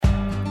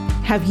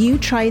Have you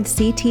tried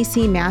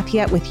CTC Math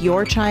yet with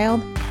your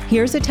child?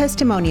 Here's a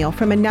testimonial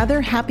from another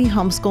happy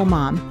homeschool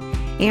mom.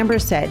 Amber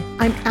said,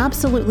 "I'm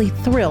absolutely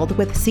thrilled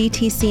with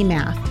CTC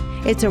Math.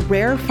 It's a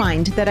rare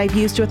find that I've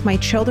used with my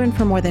children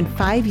for more than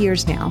 5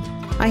 years now.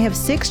 I have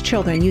 6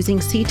 children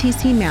using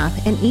CTC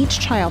Math, and each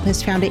child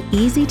has found it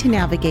easy to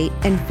navigate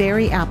and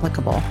very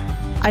applicable.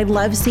 I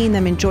love seeing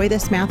them enjoy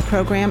this math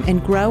program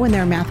and grow in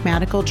their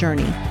mathematical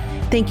journey.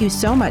 Thank you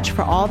so much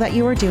for all that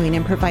you are doing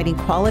in providing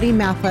quality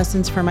math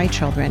lessons for my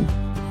children."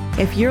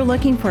 If you're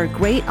looking for a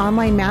great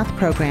online math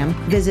program,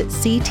 visit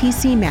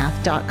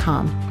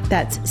ctcmath.com.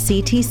 That's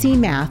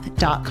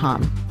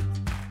ctcmath.com.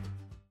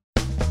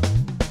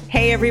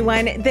 Hey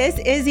everyone, this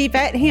is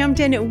Yvette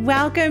Hampton.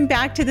 Welcome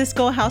back to the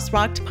Schoolhouse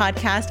Rocked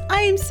podcast.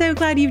 I am so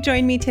glad you've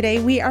joined me today.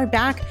 We are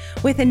back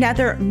with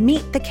another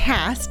Meet the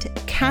Cast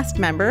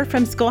member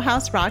from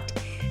Schoolhouse Rocked,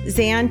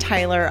 Zan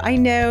Tyler. I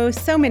know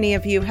so many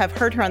of you have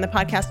heard her on the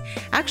podcast,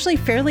 actually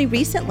fairly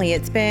recently.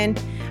 It's been,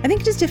 I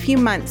think, just a few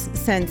months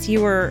since you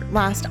were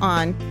last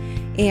on.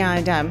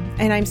 And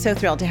I'm so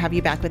thrilled to have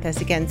you back with us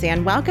again,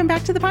 Zan. Welcome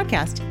back to the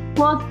podcast.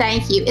 Well,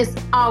 thank you. It's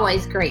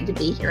always great to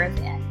be here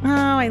again. Oh,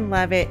 I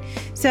love it.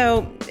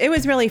 So it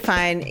was really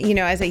fun,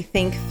 as I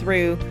think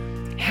through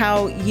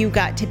how you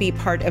got to be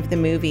part of the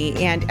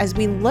movie. And as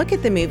we look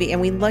at the movie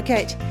and we look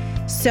at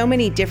so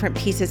many different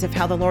pieces of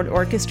how the Lord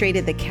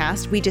orchestrated the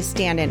cast, we just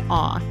stand in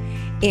awe.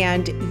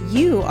 And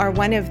you are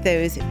one of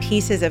those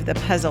pieces of the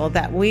puzzle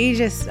that we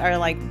just are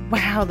like,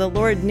 wow, the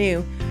Lord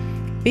knew.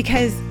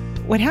 Because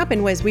what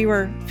happened was we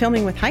were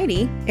filming with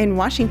Heidi in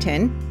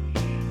Washington,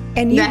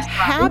 and you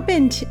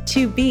happened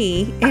to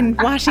be in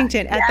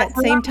Washington at that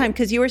same time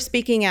because you were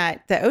speaking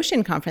at the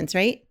Ocean Conference,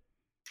 right?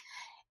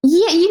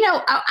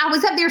 Yeah, I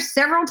was up there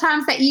several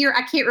times that year.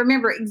 I can't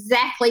remember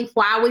exactly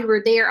why we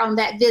were there on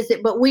that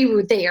visit, but we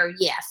were there,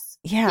 yes.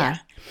 Yeah. Yes.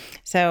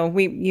 So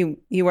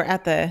you were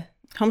at the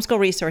Homeschool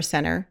Resource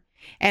Center,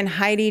 and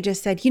Heidi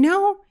just said,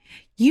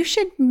 you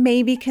should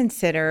maybe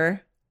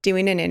consider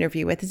doing an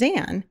interview with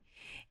Zan.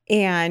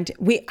 And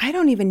I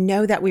don't even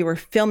know that we were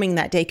filming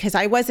that day because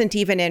I wasn't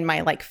even in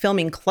my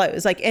filming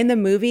clothes. In the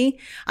movie,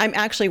 I'm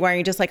actually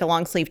wearing just a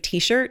long sleeve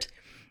t-shirt.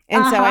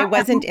 And so I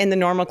wasn't in the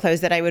normal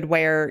clothes that I would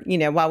wear,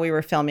 while we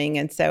were filming.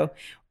 And so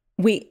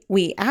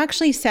we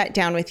actually sat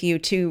down with you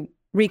to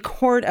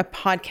record a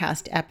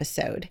podcast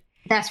episode.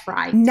 That's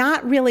right.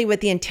 Not really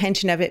with the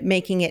intention of it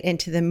making it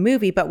into the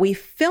movie, but we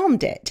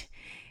filmed it.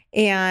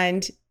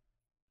 And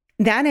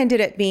that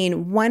ended up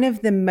being one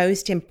of the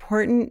most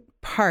important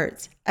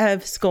parts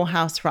of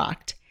Schoolhouse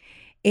Rocked.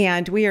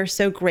 And we are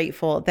so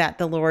grateful that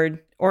the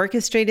Lord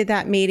orchestrated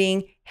that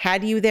meeting,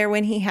 had you there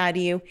when he had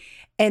you,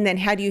 and then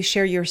had you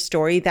share your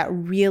story that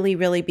really,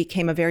 really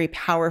became a very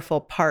powerful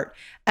part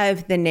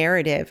of the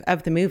narrative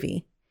of the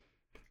movie.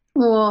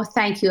 Well,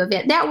 thank you,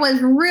 Yvette. That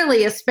was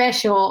really a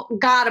special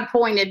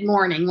God-appointed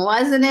morning,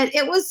 wasn't it?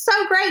 It was so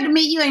great to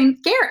meet you and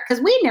Garrett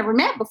because we never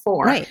met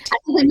before. Right. I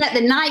think we met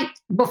the night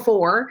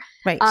before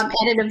at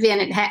an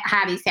event at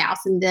Heidi's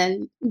house, and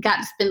then got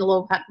to spend a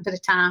little bit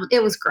of time.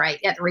 It was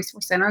great at the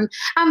Resource Center. And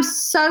I'm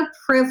so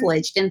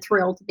privileged and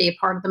thrilled to be a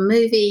part of the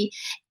movie.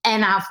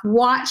 And I've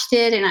watched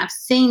it and I've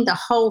seen the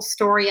whole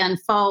story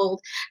unfold.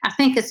 I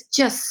think it's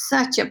just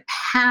such a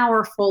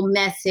powerful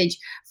message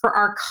for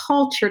our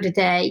culture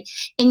today.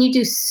 And you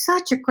do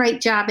such a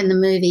great job in the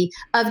movie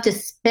of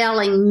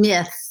dispelling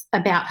myths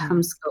about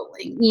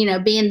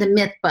homeschooling, being the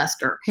myth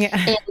buster. Yeah.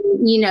 And,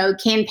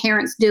 can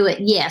parents do it?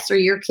 Yes. Or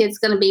your kid's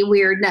going to be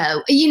weird?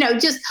 No.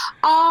 Just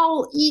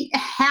all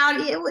how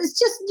it was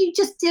just, you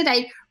just did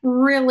a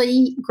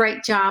really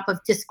great job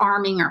of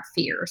disarming our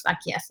fears, I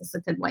guess is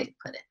a good way to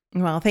put it.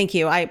 Well, thank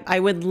you. I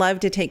would love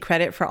to take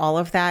credit for all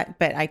of that,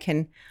 but I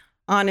can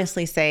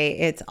honestly say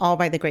it's all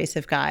by the grace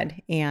of God.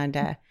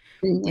 And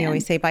we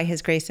say by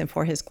his grace and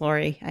for his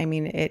glory. I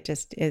mean, it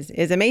just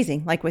is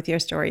amazing, like with your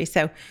story.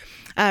 So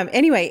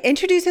anyway,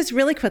 introduce us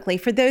really quickly.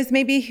 For those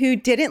maybe who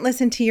didn't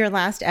listen to your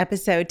last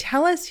episode,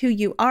 tell us who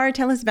you are,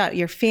 tell us about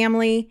your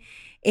family.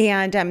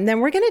 And then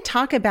we're going to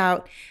talk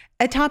about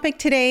a topic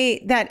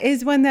today that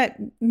is one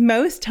that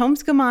most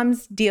homeschool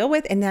moms deal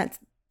with, and that's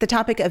the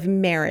topic of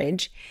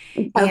marriage.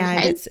 Okay.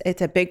 And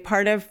it's a big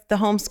part of the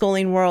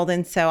homeschooling world.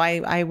 And so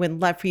I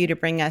would love for you to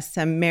bring us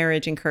some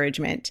marriage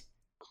encouragement.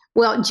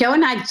 Well, Joe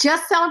and I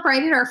just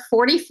celebrated our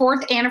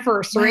 44th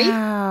anniversary.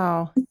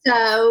 Wow.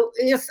 So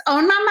it's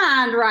on my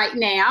mind right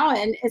now.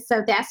 And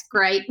so that's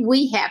great.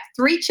 We have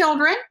 3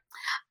 children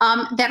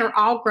that are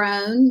all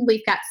grown.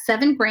 We've got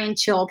 7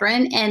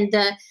 grandchildren, and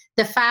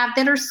the 5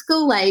 that are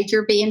school age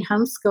are being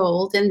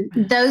homeschooled, and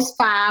those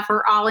 5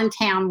 are all in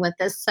town with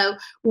us. So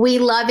we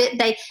love it.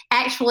 They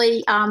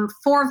actually,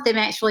 4 of them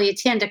actually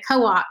attend a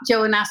co-op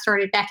Joe and I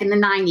started back in the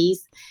 90s.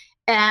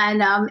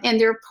 And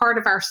they're part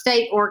of our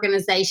state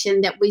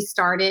organization that we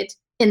started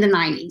in the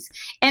 90s.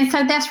 And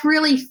so that's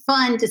really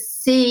fun to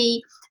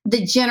see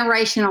the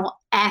generational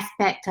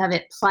aspect of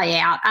it play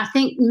out. I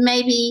think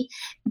maybe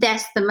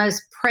that's the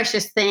most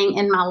precious thing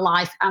in my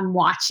life I'm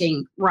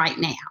watching right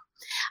now.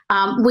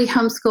 We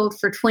homeschooled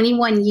for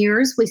 21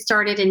 years. We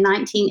started in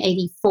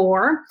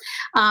 1984.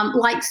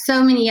 Like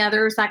so many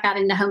others, I got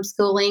into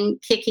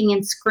homeschooling, kicking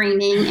and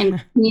screaming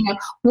and,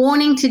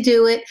 wanting to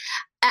do it.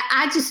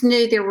 I just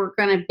knew there were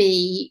going to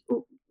be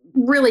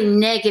really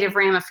negative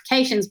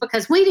ramifications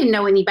because we didn't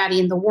know anybody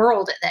in the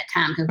world at that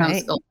time who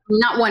homeschooled,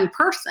 not one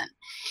person.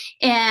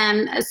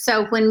 And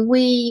so when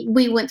we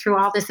went through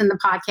all this in the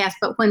podcast,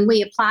 but when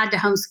we applied to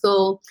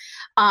homeschool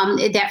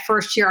that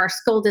first year, our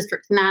school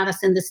district denied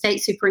us, and the state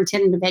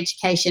superintendent of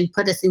education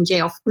put us in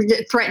jail,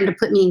 threatened to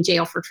put me in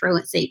jail for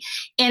truancy.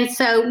 And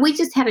so we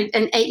just had an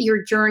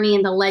 8-year journey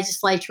in the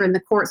legislature and the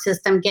court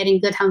system, getting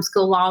good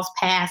homeschool laws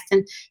passed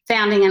and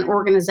founding an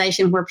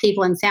organization where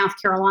people in South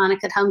Carolina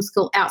could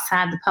homeschool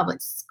outside the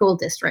public school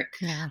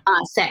district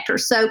sector.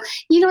 So,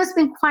 it's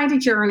been quite a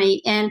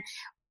journey. And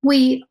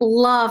we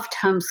loved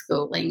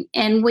homeschooling,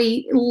 and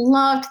we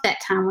loved that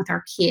time with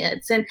our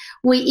kids. And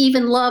we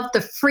even loved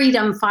the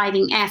freedom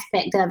fighting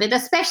aspect of it,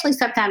 especially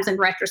sometimes in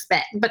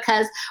retrospect,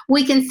 because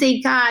we can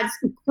see God's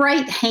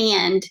great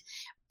hand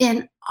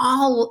in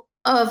all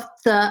of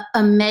the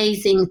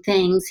amazing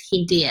things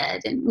he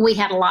did. And we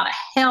had a lot of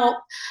help,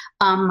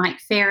 Mike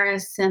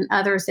Ferris and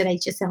others at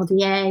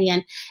HSLDA.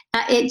 And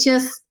it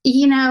just,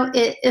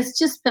 it's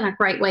just been a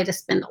great way to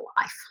spend a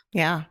life.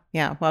 Yeah.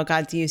 Yeah. Well,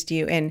 God's used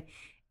you in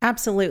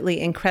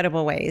absolutely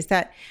incredible ways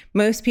that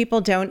most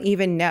people don't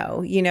even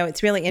know.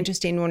 It's really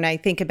interesting when I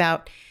think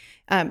about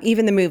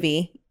even the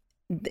movie.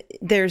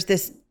 There's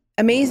this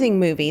amazing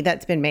movie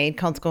that's been made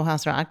called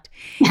Schoolhouse Rocked.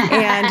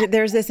 And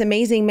there's this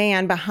amazing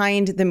man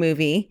behind the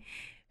movie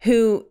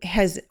who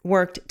has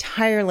worked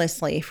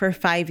tirelessly for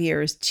 5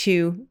 years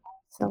to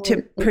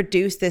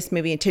produce this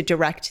movie and to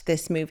direct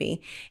this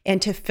movie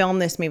and to film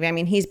this movie. I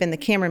mean, he's been the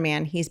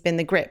cameraman, he's been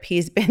the grip,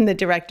 he's been the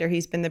director,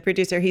 he's been the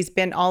producer, he's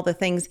been all the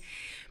things.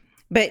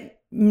 But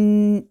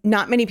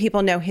not many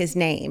people know his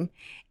name.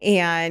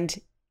 And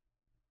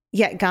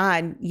yet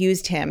God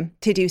used him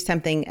to do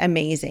something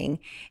amazing.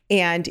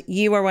 And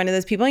you are one of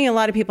those people. A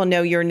lot of people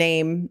know your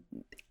name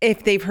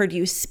if they've heard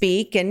you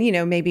speak and,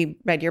 maybe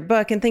read your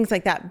book and things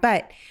like that.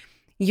 But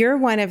you're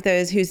one of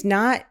those who's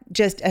not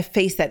just a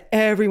face that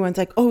everyone's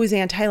like, oh,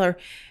 Zan Tyler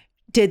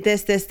did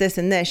this,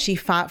 and this. She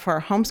fought for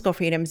our homeschool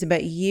freedoms,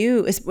 but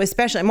you,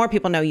 especially, more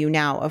people know you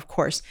now, of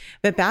course,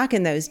 but back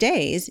in those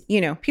days,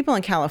 people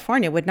in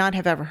California would not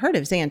have ever heard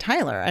of Zan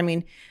Tyler. I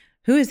mean,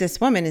 who is this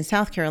woman in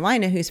South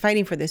Carolina who's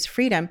fighting for this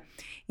freedom?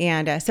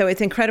 And so it's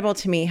incredible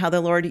to me how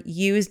the Lord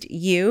used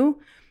you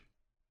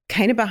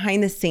kind of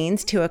behind the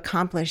scenes to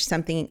accomplish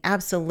something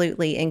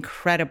absolutely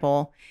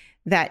incredible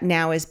that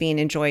now is being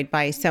enjoyed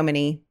by so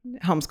many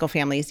homeschool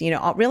families,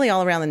 really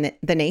all around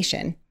the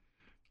nation.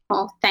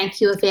 Oh, thank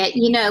you, Yvette.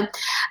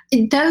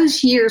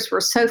 Those years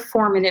were so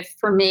formative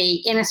for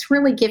me, and it's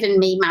really given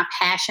me my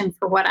passion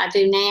for what I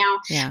do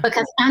now,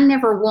 because I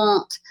never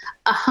want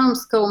a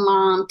homeschool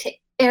mom to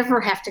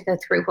ever have to go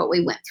through what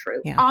we went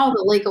through, all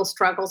the legal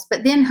struggles,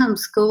 but then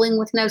homeschooling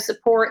with no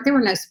support. There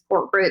were no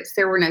support groups.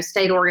 There were no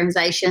state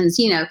organizations,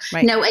 no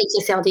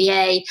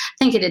HSLDA. I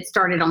think it had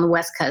started on the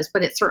West Coast,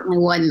 but it certainly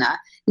wasn't a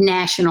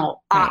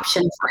national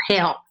option for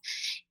help.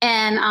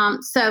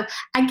 And so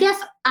I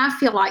guess I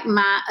feel like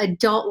my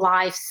adult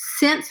life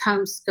since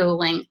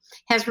homeschooling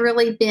has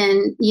really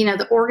been,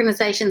 the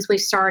organizations we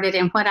started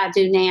and what I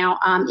do now,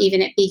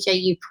 even at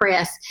BJU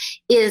Press,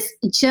 is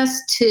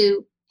just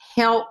to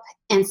help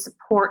and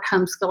support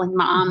homeschooling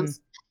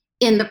moms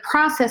in the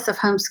process of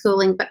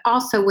homeschooling, but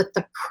also with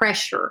the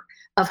pressure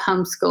of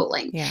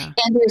homeschooling. Yeah.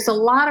 And there's a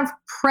lot of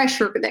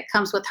pressure that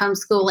comes with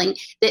homeschooling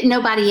that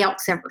nobody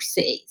else ever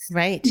sees.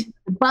 Right.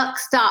 The buck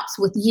stops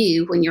with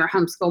you when you're a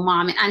homeschool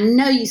mom. And I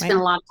know you spent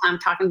a lot of time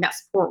talking about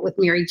support with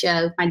Mary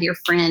Jo, my dear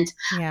friend,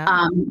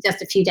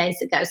 just a few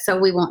days ago. So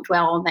we won't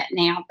dwell on that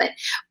now. But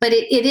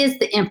it is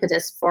the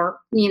impetus for,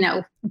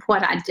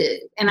 what I do.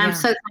 And I'm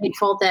so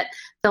thankful that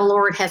the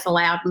Lord has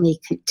allowed me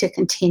to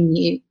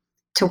continue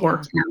to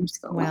work in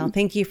homeschooling. Well,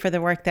 thank you for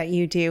the work that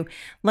you do.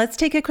 Let's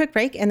take a quick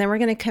break, and then we're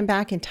going to come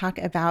back and talk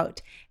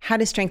about how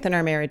to strengthen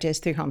our marriages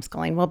through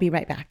homeschooling. We'll be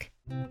right back.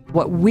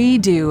 What we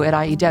do at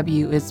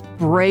IEW is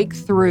break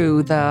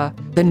through the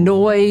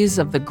noise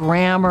of the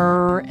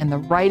grammar and the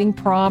writing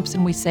prompts,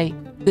 and we say,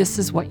 this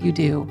is what you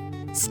do,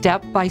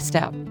 step by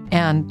step.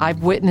 And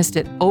I've witnessed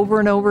it over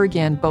and over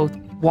again, both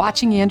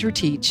watching Andrew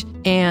teach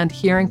and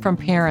hearing from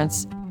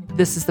parents,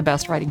 this is the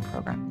best writing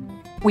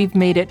program. We've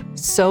made it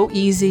so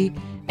easy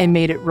and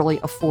made it really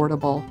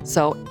affordable.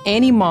 So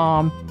any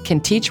mom can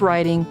teach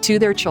writing to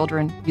their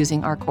children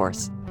using our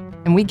course,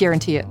 and we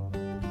guarantee it.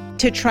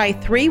 To try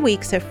 3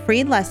 weeks of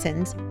free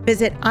lessons,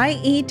 visit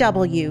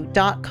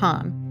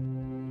IEW.com.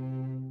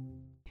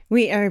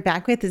 We are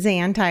back with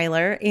Zan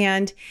Tyler,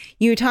 and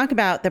you talk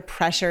about the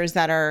pressures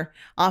that are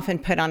often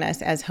put on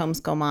us as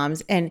homeschool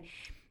moms, and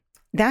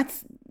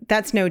that's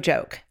no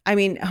joke. I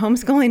mean,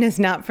 homeschooling is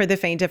not for the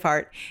faint of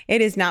heart.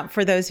 It is not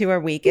for those who are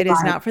weak. It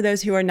is not for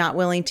those who are not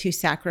willing to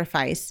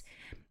sacrifice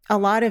a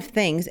lot of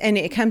things. And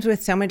it comes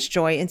with so much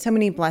joy and so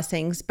many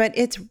blessings, but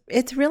it's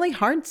really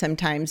hard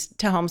sometimes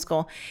to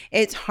homeschool.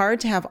 It's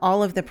hard to have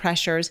all of the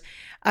pressures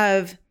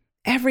of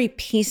every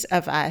piece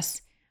of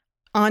us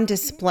on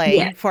display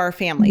Yes. for our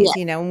families. Yes.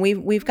 You know, and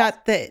we've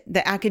got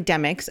the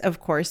academics, of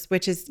course,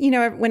 which is, you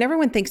know, when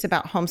everyone thinks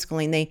about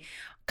homeschooling, they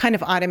kind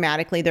of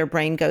automatically their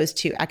brain goes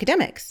to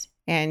academics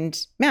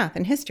and math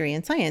and history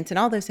and science and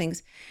all those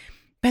things.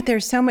 But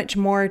there's so much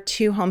more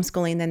to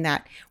homeschooling than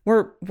that.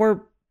 We're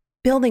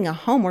building a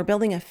home, we're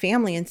building a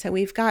family. And so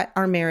we've got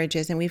our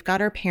marriages and we've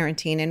got our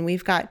parenting and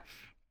we've got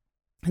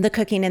the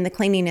cooking and the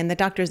cleaning and the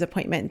doctor's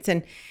appointments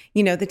and,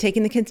 you know, the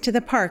taking the kids to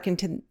the park and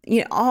to,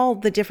 you know, all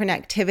the different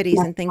activities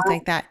and things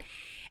like that.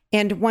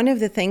 And one of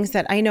the things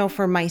that I know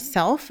for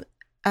myself,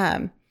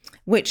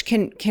 which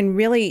can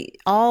really,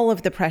 all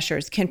of the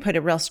pressures can put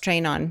a real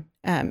strain on,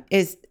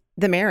 is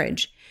the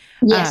marriage.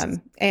 Yes.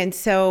 And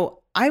so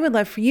I would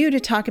love for you to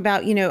talk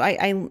about, you know,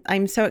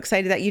 I'm so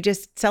excited that you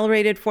just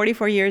celebrated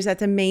 44 years.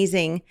 That's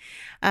amazing.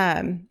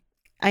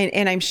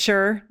 And I'm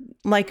sure,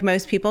 like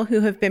most people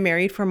who have been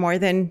married for more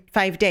than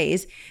 5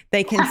 days,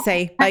 they can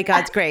say by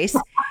God's grace.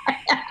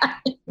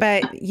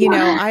 But, you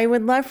know, I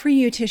would love for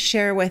you to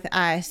share with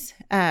us,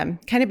 kind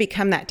of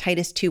become that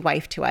Titus 2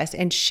 wife to us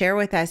and share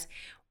with us,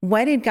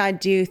 what did God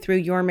do through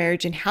your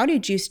marriage and how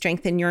did you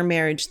strengthen your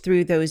marriage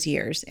through those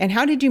years? And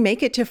how did you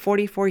make it to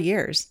 44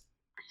 years?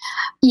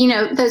 You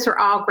know, those are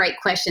all great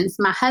questions.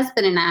 My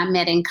husband and I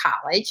met in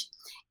college.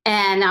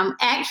 And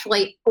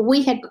actually,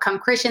 we had become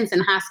Christians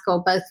in high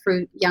school, both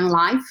through Young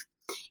Life.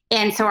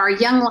 And so our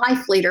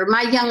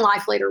my young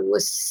life leader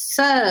was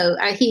so,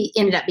 he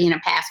ended up being a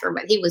pastor,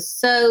 but he was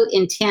so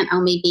intent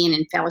on me being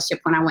in fellowship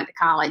when I went to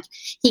college.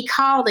 He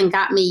called and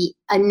got me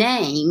a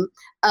name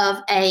of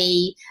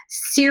a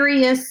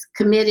serious,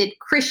 committed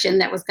Christian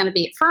that was going to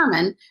be at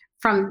Furman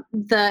from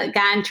the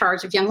guy in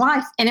charge of Young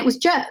Life. And it was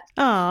Joe.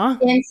 Aw.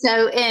 And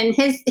so, and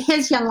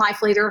his Young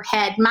Life leader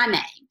had my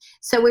name.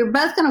 So we were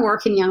both going to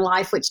work in Young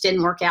Life, which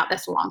didn't work out.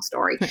 That's a long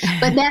story.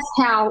 But that's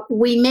how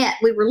we met.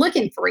 We were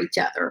looking for each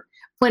other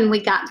when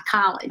we got to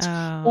college.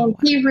 And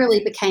he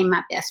really became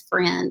my best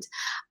friend.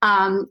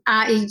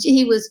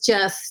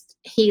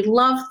 He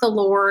loved the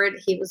Lord.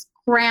 He was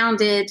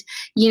grounded.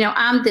 You know,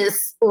 I'm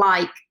this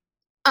like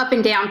up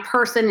and down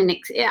person, and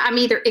I'm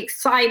either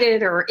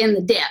excited or in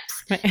the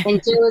depths.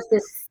 And Joe is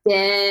this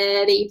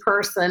steady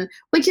person,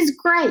 which is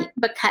great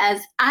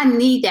because I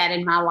need that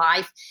in my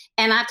life.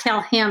 And I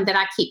tell him that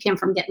I keep him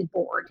from getting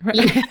bored.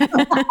 You know?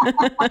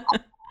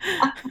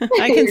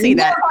 I can see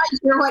that. Never quite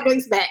sure what to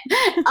expect.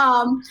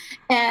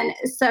 And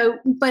so,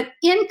 but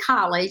in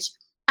college,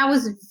 I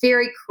was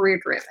very career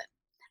driven.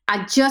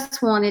 I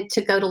just wanted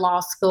to go to law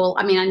school.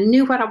 I mean, I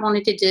knew what I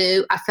wanted to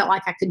do. I felt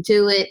like I could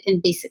do it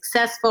and be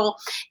successful.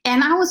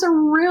 And I was a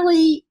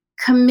really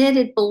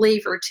committed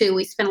believer too.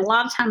 We spent a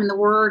lot of time in the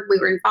Word. We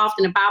were involved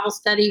in a Bible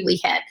study. We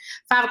had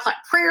 5 o'clock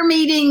prayer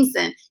meetings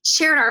and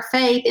shared our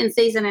faith in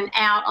season and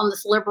out on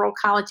this liberal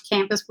college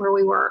campus where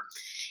we were.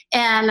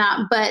 And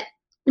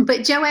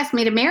but Joe asked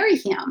me to marry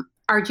him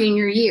our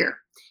junior year,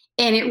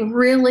 and it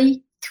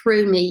really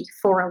threw me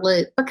for a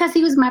loop because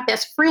he was my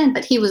best friend,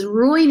 but he was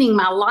ruining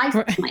my life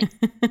plan.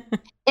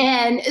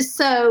 And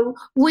so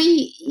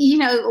we, you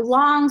know,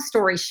 long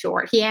story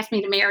short, he asked me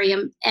to marry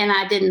him and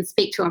I didn't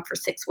speak to him for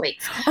 6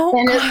 weeks. Oh,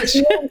 and gosh.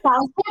 it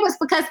was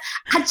because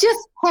I just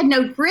had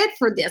no grit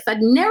for this.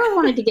 I'd never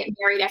wanted to get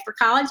married after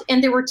college.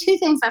 And there were 2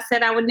 things I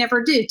said I would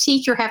never do: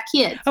 teach or have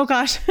kids. Oh,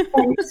 gosh.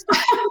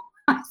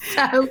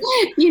 So,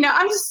 you know,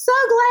 I'm just so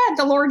glad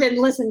the Lord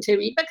didn't listen to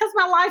me because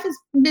my life has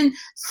been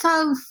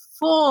so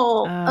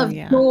full of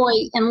joy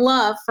and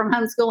love from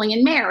homeschooling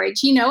and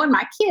marriage, you know, and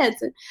my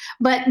kids.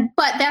 But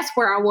that's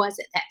where I was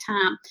at that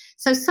time.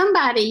 So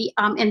somebody,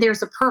 and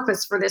there's a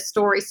purpose for this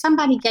story,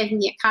 somebody gave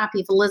me a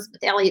copy of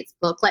Elizabeth Elliot's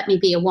book, Let Me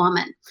Be a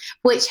Woman,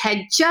 which had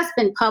just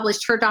been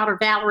published. Her daughter,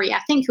 Valerie, I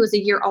think who was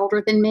a year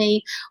older than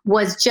me,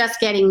 was just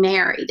getting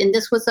married. And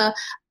this was a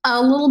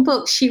little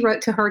book she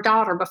wrote to her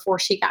daughter before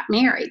she got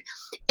married.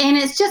 And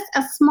it's just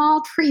a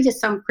small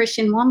treatise on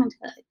Christian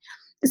womanhood.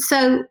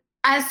 So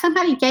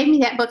somebody gave me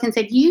that book and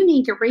said, you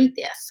need to read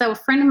this. So a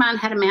friend of mine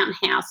had a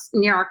mountain house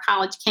near our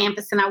college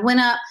campus, and I went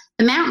up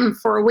the mountain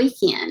for a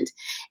weekend.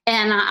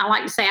 And I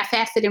like to say I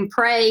fasted and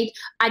prayed.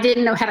 I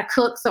didn't know how to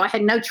cook, so I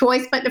had no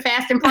choice but to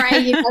fast and pray.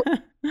 You know?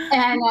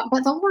 And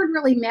but the Lord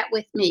really met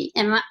with me,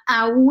 and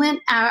I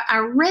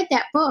read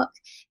that book.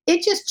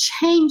 It just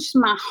changed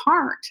my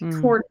heart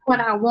toward what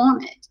I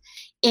wanted.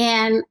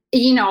 And,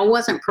 you know, I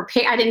wasn't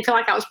prepared. I didn't feel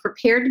like I was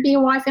prepared to be a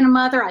wife and a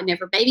mother. I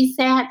never babysat.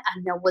 I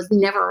was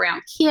never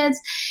around kids.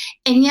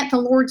 And yet the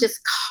Lord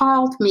just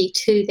called me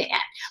to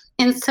that.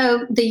 And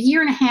so the year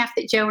and a half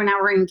that Joe and I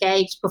were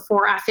engaged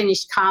before I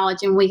finished college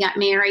and we got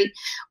married,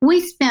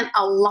 we spent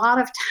a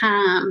lot of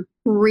time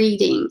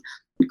reading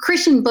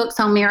Christian books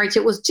on marriage,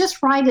 it was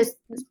just right as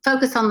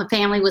Focus on the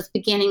Family was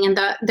beginning and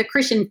the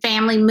Christian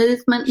family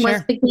movement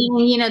was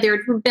beginning. You know, there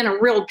had been a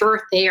real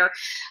dearth there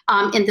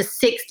in the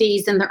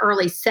 60s and the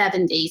early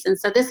 70s. And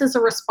so this is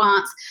a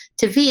response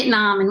to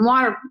Vietnam and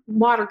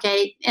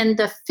Watergate and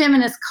the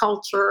feminist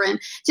culture and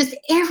just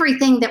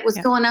everything that was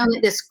going on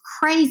at this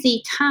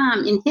crazy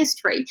time in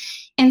history.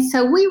 And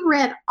so we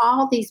read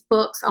all these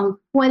books on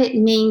what it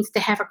means to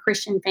have a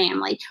Christian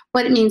family,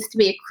 what it means to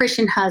be a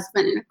Christian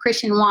husband and a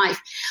Christian wife.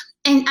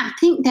 And I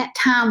think that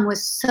time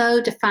was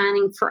so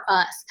defining for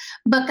us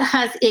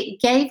because it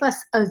gave us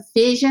a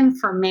vision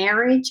for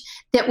marriage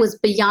that was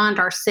beyond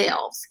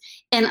ourselves.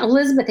 And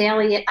Elizabeth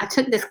Elliot, I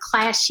took this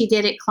class she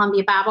did at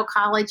Columbia Bible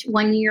College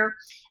one year,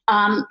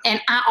 and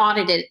I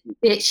audited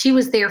it. She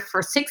was there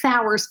for 6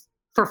 hours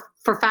for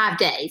 5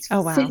 days.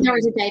 Oh, wow. 6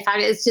 hours a day, 5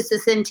 days. It's just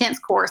this intense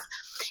course.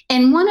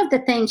 And one of the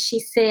things she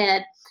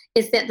said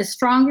is that the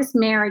strongest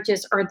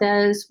marriages are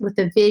those with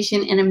a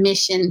vision and a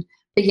mission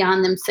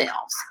beyond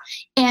themselves.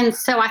 And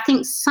so I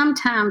think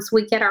sometimes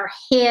we get our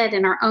head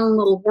in our own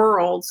little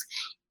worlds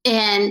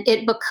and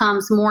it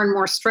becomes more and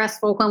more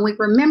stressful when we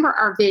remember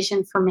our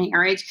vision for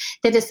marriage,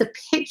 that it's a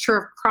picture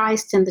of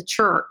Christ in the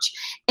church.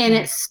 And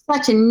it's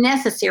such a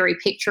necessary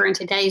picture in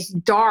today's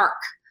dark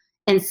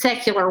and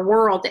secular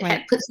world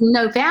that puts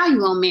no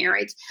value on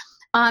marriage.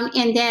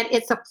 And that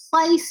it's a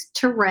place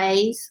to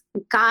raise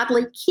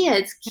godly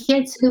kids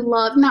who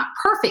love, not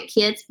perfect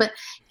kids, but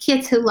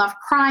kids who love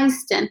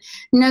Christ and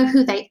know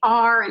who they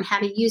are and how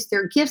to use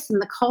their gifts in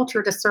the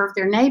culture to serve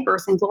their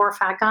neighbors and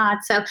glorify God.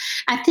 So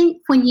I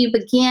think when you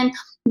begin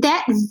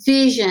that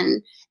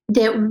vision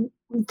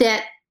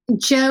that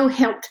Joe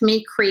helped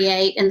me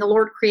create and the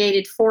Lord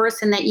created for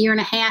us in that year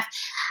and a half,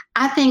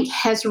 I think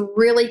has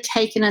really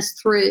taken us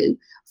through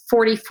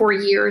 44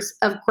 years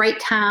of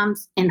great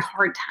times and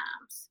hard times.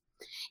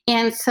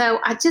 And so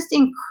I just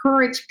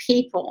encourage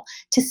people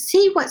to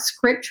see what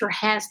Scripture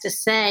has to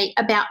say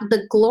about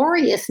the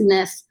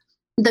gloriousness,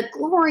 the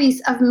glories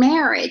of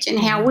marriage and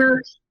how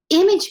we're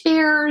image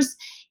bearers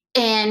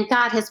and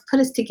God has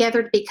put us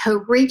together to be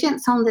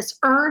co-regents on this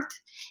earth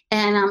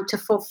and to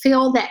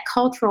fulfill that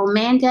cultural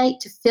mandate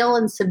to fill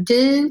and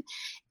subdue.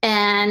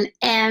 And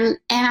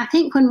I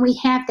think when we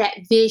have that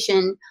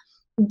vision,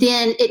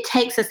 then it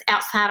takes us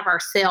outside of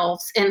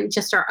ourselves and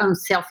just our own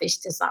selfish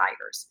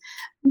desires.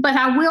 But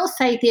I will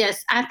say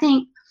this, I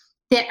think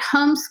that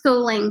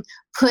homeschooling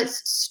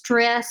puts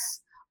stress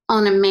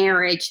on a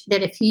marriage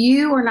that if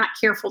you are not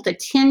careful to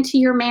tend to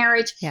your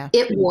marriage,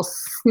 it will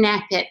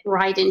snap it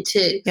right in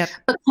two.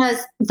 Because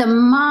the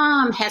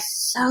mom has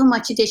so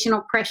much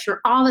additional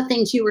pressure, all the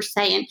things you were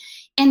saying,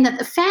 and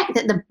the fact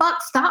that the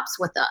buck stops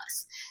with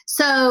us.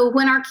 So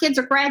when our kids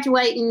are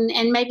graduating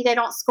and maybe they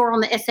don't score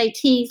on the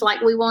SATs like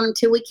we want them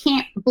to, we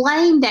can't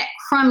blame that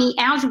crummy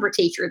algebra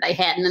teacher they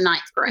had in the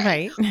 9th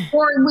grade.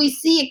 Or we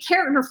see a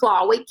character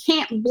flaw. We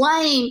can't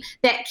blame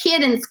that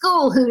kid in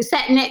school who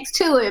sat next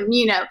to him,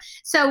 you know.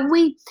 So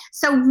we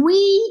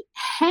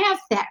have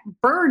that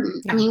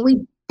burden. I mean,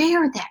 we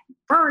bear that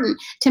burden.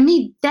 To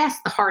me,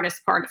 that's the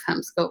hardest part of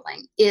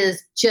homeschooling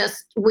is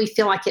just we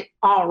feel like it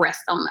all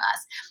rests on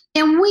us.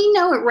 And we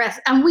know it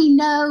rests, and we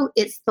know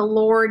it's the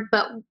Lord,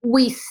 but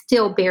we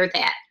still bear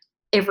that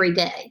every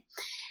day.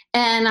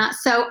 And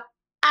so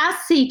I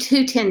see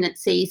two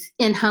tendencies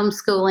in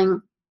homeschooling.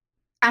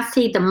 I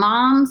see the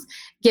moms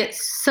get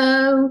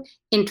so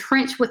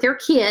entrenched with their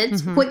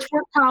kids, which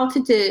we're called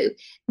to do,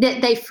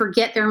 that they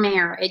forget their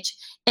marriage.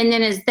 And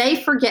then as they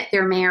forget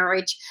their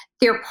marriage,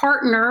 their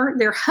partner,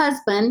 their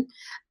husband,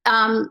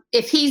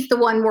 if he's the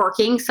one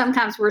working,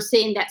 sometimes we're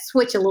seeing that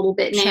switch a little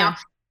bit now.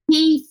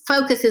 He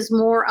focuses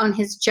more on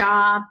his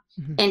job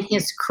and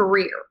his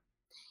career.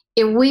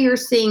 And we are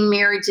seeing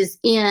marriages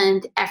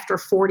end after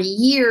 40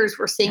 years.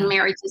 We're seeing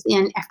marriages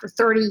end after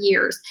 30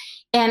 years.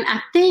 And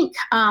I think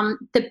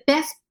the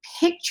best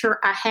picture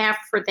I have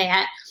for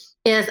that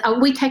is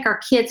we take our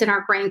kids and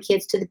our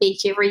grandkids to the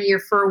beach every year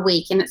for a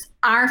week, and it's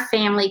our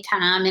family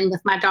time. And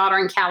with my daughter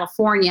in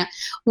California,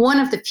 one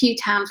of the few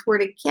times we're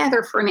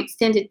together for an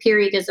extended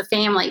period as a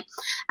family.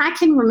 I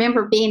can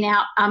remember being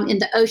out in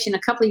the ocean a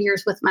couple of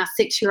years with my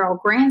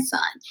 6-year-old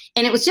grandson,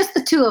 and it was just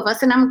the two of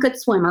us, and I'm a good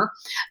swimmer.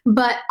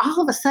 But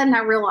all of a sudden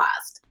I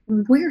realized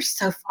we're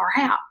so far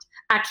out.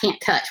 I can't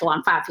touch. Well,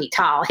 I'm 5 feet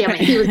tall. I mean,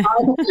 he was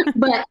all,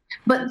 but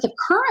the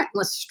current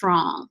was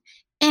strong.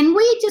 And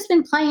we had just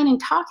been playing and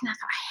talking. I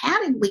thought,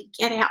 how did we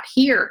get out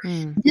here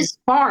this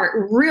far?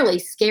 It really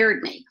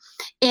scared me.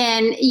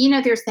 And, you know,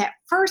 there's that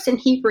verse in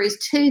Hebrews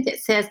 2 that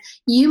says,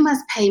 you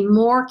must pay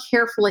more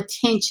careful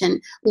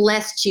attention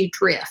lest you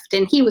drift.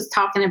 And he was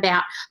talking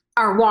about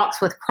our walks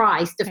with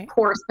Christ, of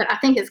course, but I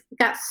think it's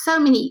got so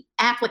many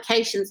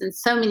applications in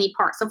so many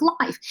parts of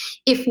life.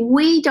 If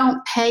we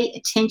don't pay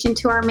attention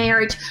to our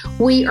marriage,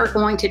 we are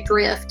going to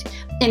drift.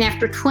 And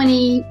after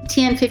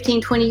 10,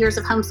 15, 20 years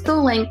of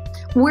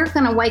homeschooling, we're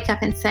going to wake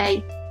up and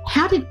say,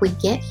 how did we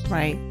get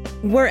here?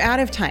 we're out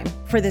of time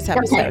for this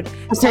episode.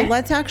 Okay. So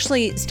let's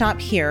actually stop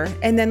here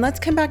and then let's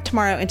come back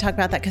tomorrow and talk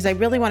about that, because I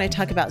really want to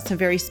talk about some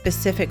very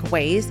specific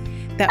ways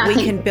that we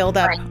can build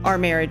up our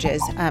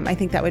marriages. I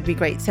think that would be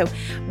great. So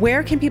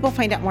where can people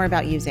find out more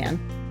about you, Zan?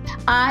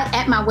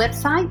 At my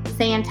website,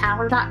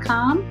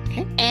 zantyler.com.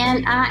 Okay.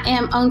 And I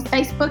am on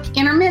Facebook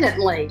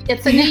intermittently.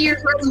 It's a New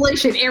Year's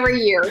resolution every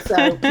year.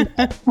 So,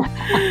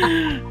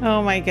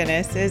 oh my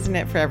goodness, isn't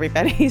it for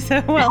everybody?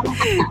 So, well,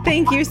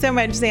 thank you so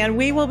much, Zan.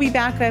 We will be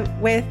back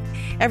with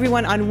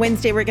everyone on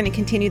Wednesday. We're going to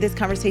continue this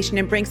conversation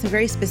and bring some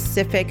very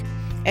specific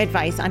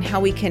advice on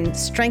how we can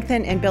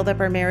strengthen and build up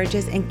our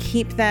marriages and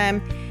keep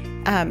them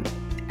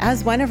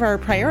as one of our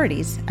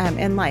priorities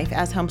in life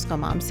as homeschool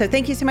moms. So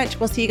thank you so much.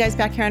 We'll see you guys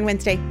back here on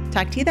Wednesday.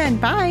 Talk to you then.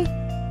 Bye.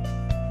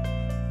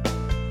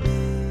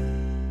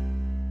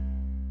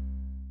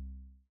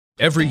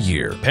 Every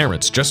year,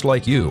 parents just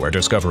like you are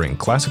discovering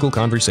Classical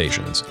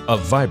Conversations, a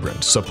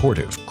vibrant,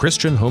 supportive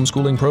Christian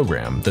homeschooling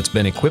program that's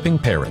been equipping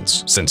parents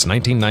since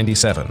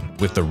 1997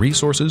 with the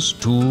resources,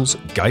 tools,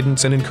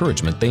 guidance, and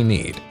encouragement they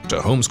need to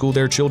homeschool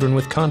their children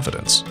with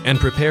confidence and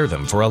prepare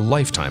them for a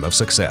lifetime of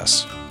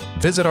success.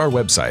 Visit our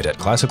website at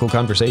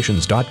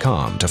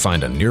classicalconversations.com to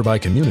find a nearby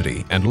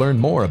community and learn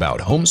more about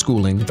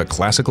homeschooling the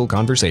Classical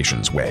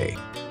Conversations way.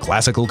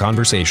 Classical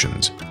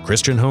Conversations,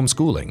 Christian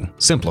homeschooling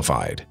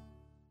simplified.